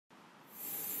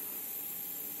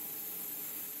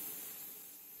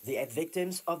The 8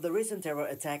 victims of the recent terror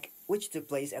attack, which took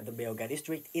place at the Beoga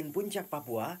district in Puncak,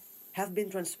 Papua, have been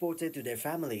transported to their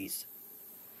families.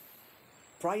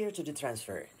 Prior to the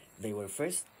transfer, they were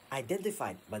first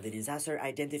identified by the disaster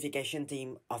identification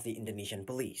team of the Indonesian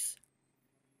police.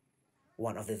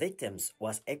 One of the victims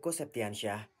was Eko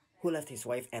Septiansyah, who left his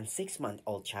wife and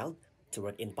 6-month-old child to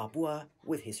work in Papua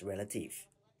with his relative.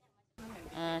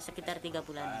 Sekitar 3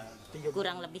 bulan,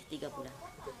 kurang lebih 3 bulan.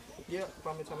 Dia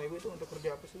pamit sama ibu itu untuk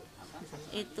kerja apa sih di sana?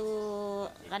 Itu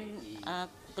kan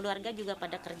keluarga juga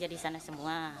pada kerja di sana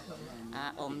semua,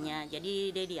 omnya.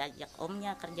 Jadi dia diajak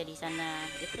omnya kerja di sana.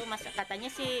 Itu katanya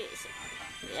sih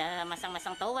ya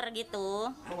masang-masang tower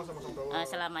gitu. Masang-masang tower.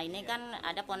 Selama ini kan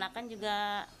ada ponakan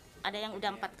juga. Ada yang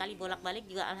udah 4 kali bolak-balik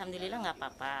juga, alhamdulillah nggak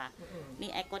apa-apa.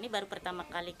 Nih Eko ini baru pertama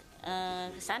kali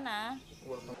ke sana.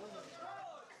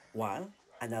 While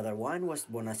another one was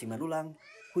Bona Simanulang,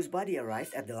 whose body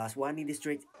arrived at the Laswani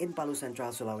district in Palu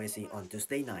Central, Sulawesi on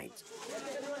Tuesday night.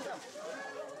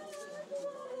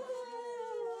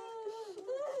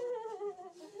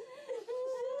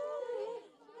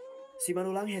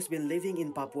 Simanulang has been living in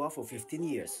Papua for 15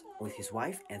 years with his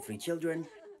wife and 3 children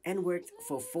and worked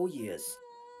for 4 years.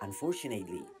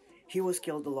 Unfortunately, he was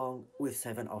killed along with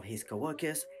 7 of his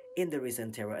co-workers in the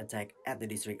recent terror attack at the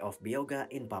district of Beoga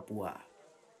in Papua.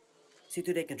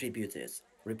 Today contributors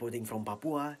reporting from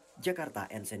Papua, Jakarta,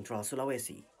 and Central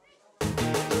Sulawesi.